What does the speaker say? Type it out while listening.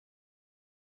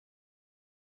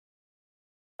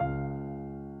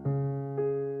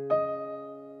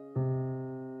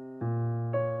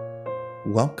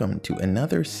welcome to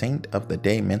another Saint of the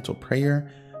Day mental prayer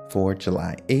for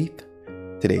July 8th.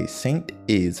 Today's saint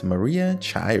is Maria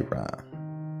Chiara.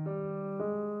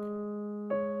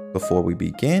 Before we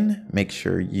begin, make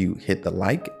sure you hit the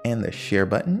like and the share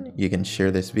button. You can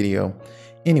share this video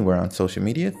anywhere on social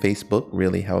media. Facebook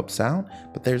really helps out,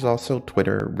 but there's also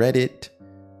Twitter, Reddit,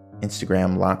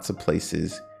 Instagram, lots of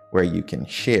places where you can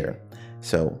share.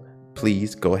 So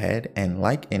please go ahead and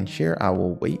like and share. I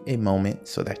will wait a moment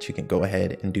so that you can go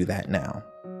ahead and do that now.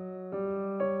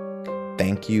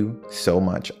 Thank you so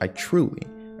much. I truly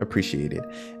appreciate it.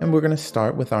 And we're going to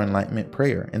start with our enlightenment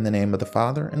prayer in the name of the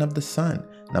Father and of the Son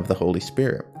and of the Holy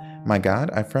Spirit. My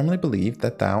God, I firmly believe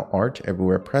that thou art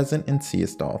everywhere present and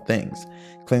seest all things.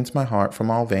 Cleanse my heart from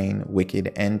all vain,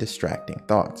 wicked, and distracting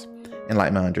thoughts.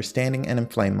 Enlighten my understanding and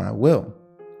inflame my will,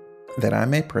 that I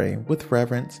may pray with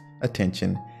reverence,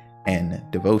 attention, and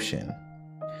devotion.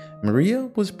 Maria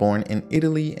was born in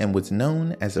Italy and was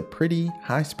known as a pretty,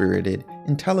 high-spirited,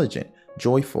 intelligent,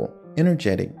 joyful,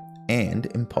 energetic, and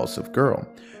impulsive girl.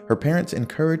 Her parents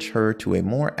encouraged her to a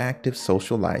more active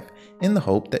social life in the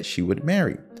hope that she would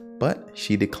marry, but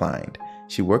she declined.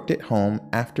 She worked at home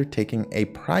after taking a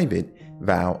private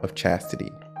vow of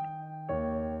chastity.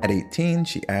 At 18,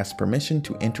 she asked permission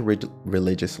to enter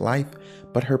religious life,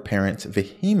 but her parents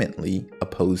vehemently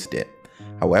opposed it.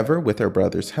 However, with her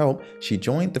brother's help, she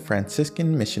joined the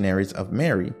Franciscan Missionaries of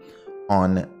Mary.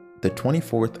 On the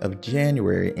 24th of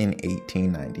January in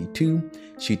 1892,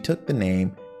 she took the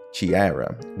name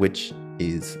Chiara, which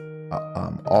is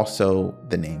also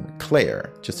the name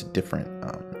Claire, just a different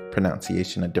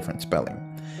pronunciation, a different spelling.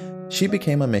 She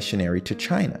became a missionary to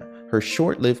China. Her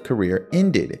short-lived career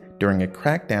ended during a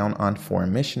crackdown on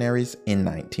foreign missionaries in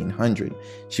 1900.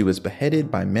 She was beheaded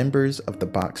by members of the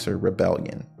Boxer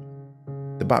Rebellion.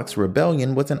 The Boxer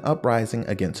Rebellion was an uprising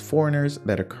against foreigners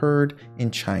that occurred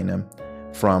in China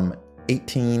from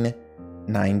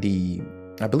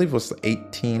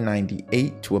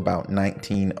 1898 to about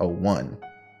 1901.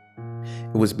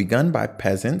 It was begun by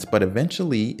peasants, but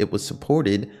eventually it was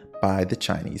supported by the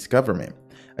Chinese government.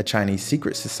 A Chinese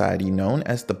secret society known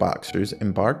as the Boxers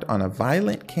embarked on a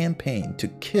violent campaign to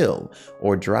kill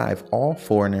or drive all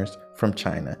foreigners from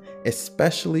China,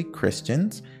 especially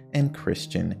Christians and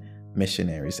Christian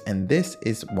missionaries, and this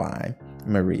is why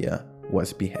Maria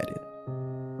was beheaded.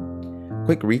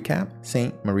 Quick recap: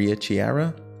 Saint Maria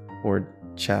Chiara, or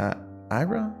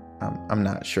Chiara? I'm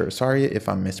not sure. Sorry if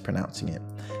I'm mispronouncing it.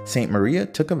 Saint Maria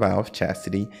took a vow of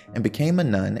chastity and became a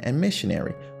nun and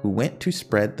missionary who went to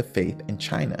spread the faith in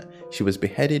China. She was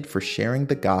beheaded for sharing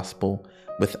the gospel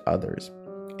with others.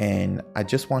 And I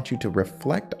just want you to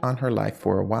reflect on her life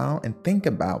for a while and think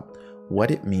about what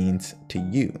it means to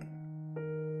you.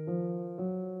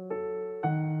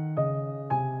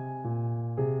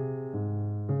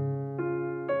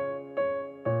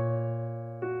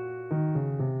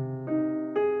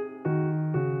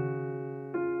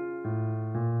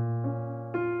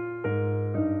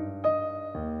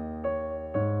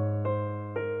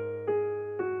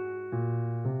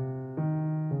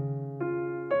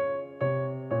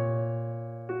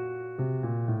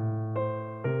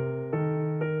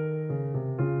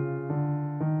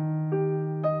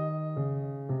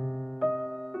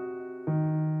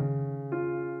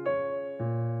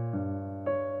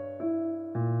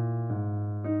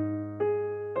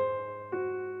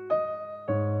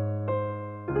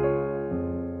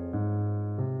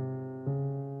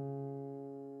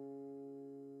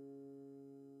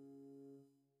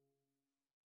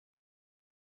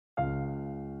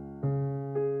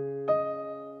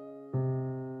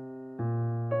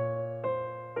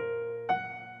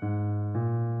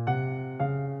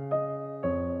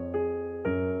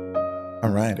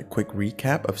 Alright, a quick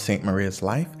recap of Saint Maria's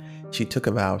life. She took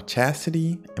a vow of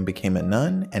chastity and became a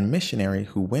nun and missionary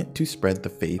who went to spread the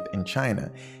faith in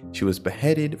China. She was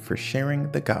beheaded for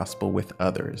sharing the gospel with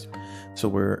others. So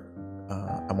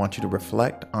I want you to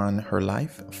reflect on her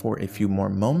life for a few more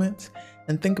moments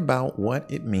and think about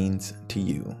what it means to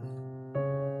you.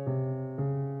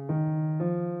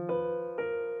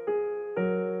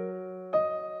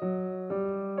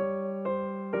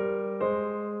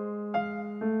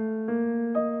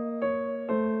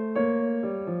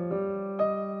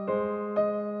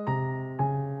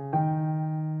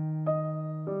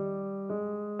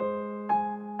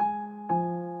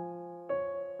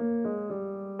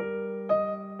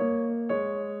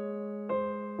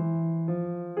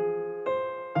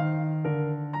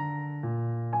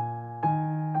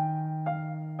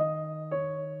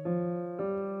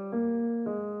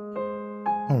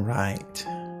 All right,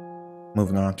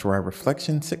 moving on to our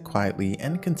reflection, sit quietly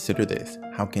and consider this.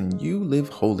 How can you live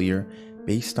holier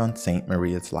based on Saint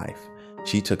Maria's life.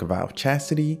 She took a vow of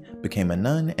chastity, became a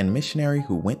nun and missionary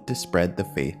who went to spread the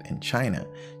faith in China.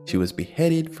 She was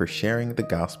beheaded for sharing the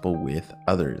gospel with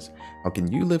others. How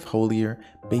can you live holier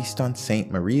based on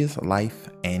Saint Maria's life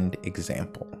and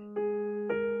example?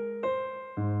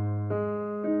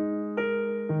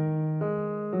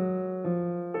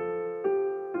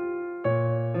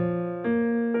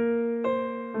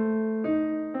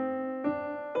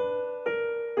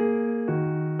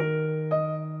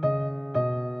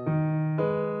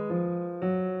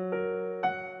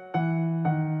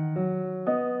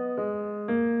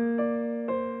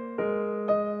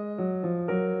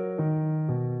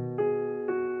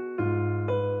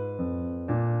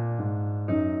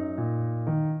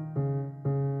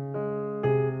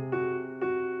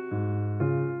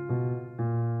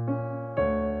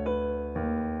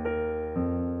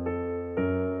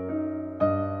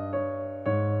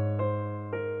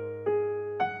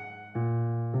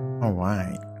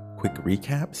 Alright, quick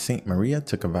recap. Saint Maria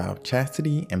took a vow of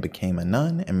chastity and became a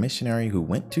nun and missionary who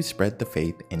went to spread the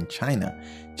faith in China.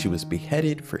 She was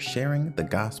beheaded for sharing the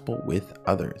gospel with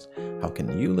others. How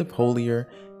can you live holier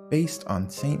based on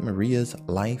Saint Maria's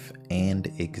life and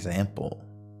example?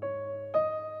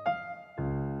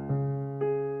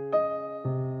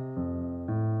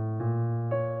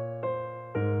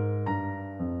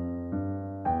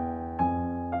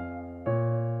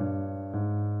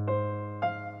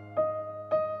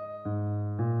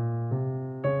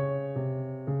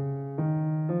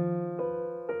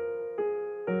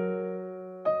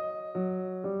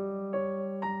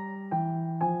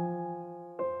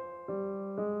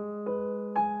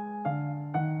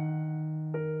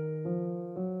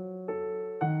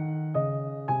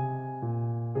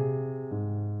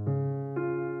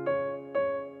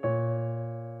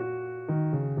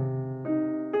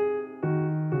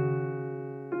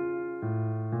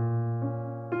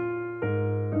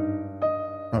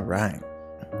 All right,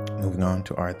 moving on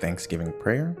to our Thanksgiving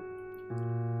prayer.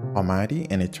 Almighty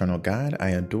and eternal God,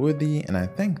 I adore thee and I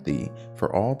thank thee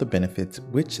for all the benefits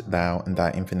which thou in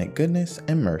thy infinite goodness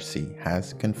and mercy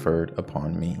hast conferred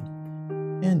upon me.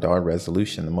 And our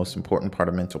resolution, the most important part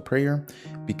of mental prayer,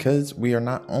 because we are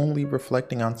not only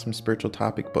reflecting on some spiritual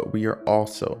topic, but we are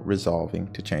also resolving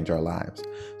to change our lives.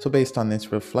 So based on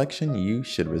this reflection, you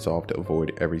should resolve to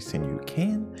avoid every sin you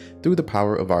can through the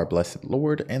power of our blessed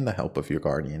Lord and the help of your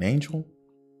guardian angel.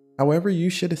 However,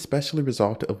 you should especially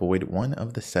resolve to avoid one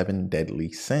of the 7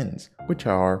 deadly sins, which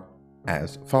are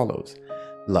as follows: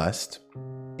 lust,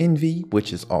 envy,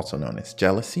 which is also known as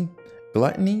jealousy,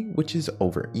 gluttony, which is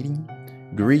overeating,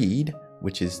 greed,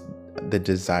 which is the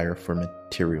desire for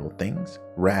material things,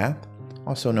 wrath,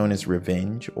 also known as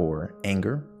revenge or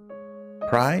anger,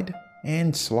 pride,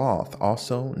 and sloth,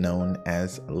 also known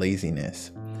as laziness.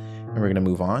 And we're going to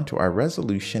move on to our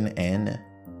resolution and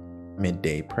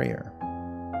midday prayer.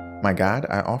 My God,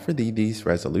 I offer thee these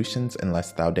resolutions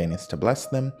unless thou deignest to bless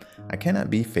them. I cannot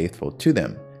be faithful to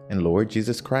them. And Lord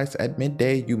Jesus Christ, at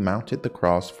midday you mounted the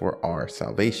cross for our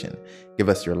salvation. Give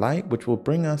us your light, which will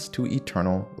bring us to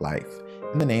eternal life.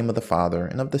 In the name of the Father,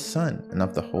 and of the Son, and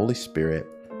of the Holy Spirit.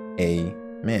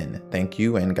 Amen. Thank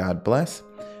you and God bless.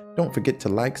 Don't forget to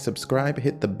like, subscribe,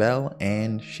 hit the bell,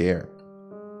 and share.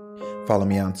 Follow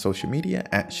me on social media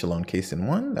at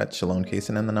ShalomKaysen1. That's Shalom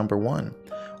Kaysen and the number 1.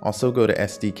 Also go to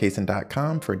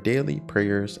sdkaysen.com for daily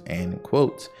prayers and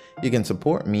quotes. You can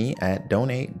support me at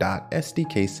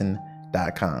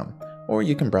donate.sdkaysen.com, or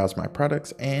you can browse my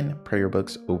products and prayer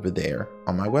books over there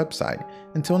on my website.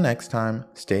 Until next time,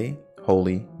 stay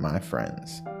holy, my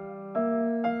friends.